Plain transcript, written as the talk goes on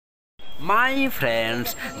My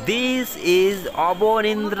friends, this is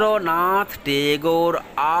Abanindranath Thakur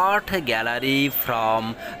Art Gallery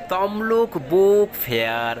from Tamluk Book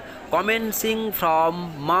Fair commencing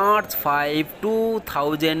from March 5,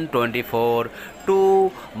 2024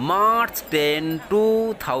 to March 10,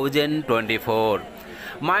 2024.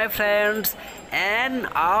 My friends, an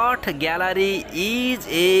art gallery is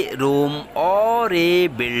a room or a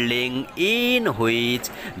building in which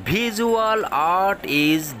visual art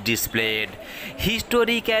is displayed.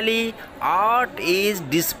 Historically, art is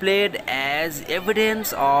displayed as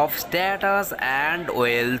evidence of status and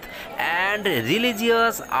wealth, and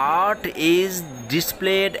religious art is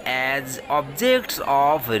displayed as objects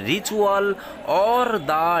of ritual or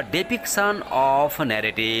the depiction of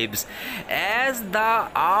narratives. As the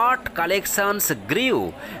art collections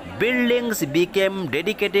grew, buildings became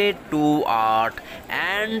dedicated to art,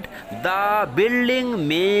 and the building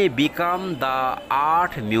may become the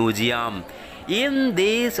art museum. In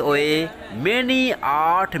this way, many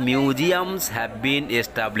art museums have been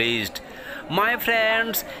established. My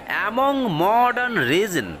friends, among modern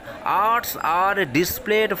reasons, arts are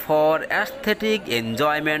displayed for aesthetic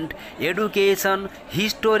enjoyment, education,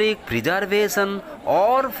 historic preservation,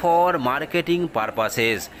 or for marketing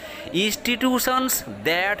purposes. Institutions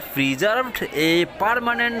that preserved a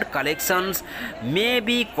permanent collections may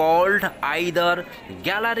be called either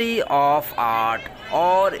gallery of art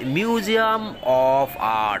or museum of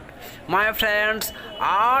art. My friends,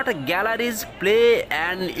 art galleries play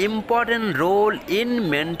an important role in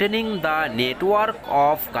maintaining the network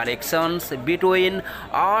of connections between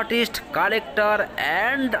artist, collector,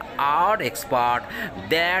 and art expert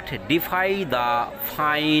that defy the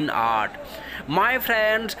fine art. My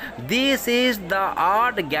friends, this is the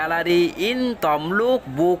art gallery in Tamluk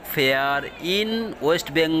Book Fair in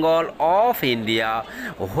West Bengal of India,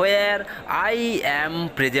 where I am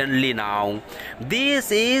presently now.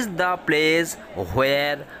 This is the place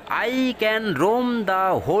where I can roam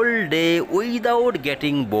the whole day without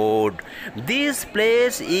getting bored. This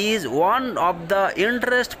place is one of the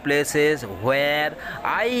interest places where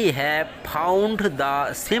I have found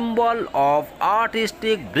the symbol of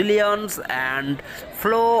artistic brilliance and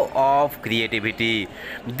flow of creativity.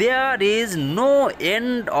 There is no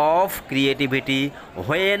end of creativity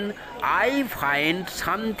when I find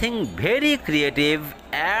something very creative,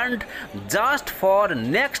 and just for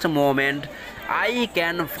next moment I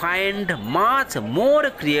can find much more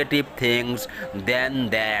creative things than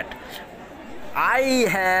that. I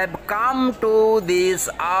have come to this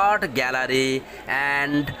art gallery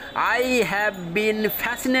and I have been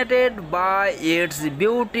fascinated by its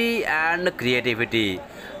beauty and creativity.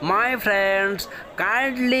 My friends,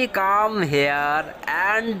 kindly come here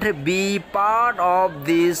and be part of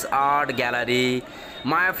this art gallery.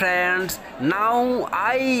 My friends, now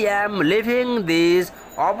I am leaving this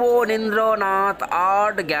Abanindranath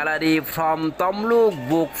Art Gallery from Tamluk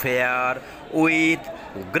Book Fair with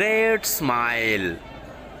great smile.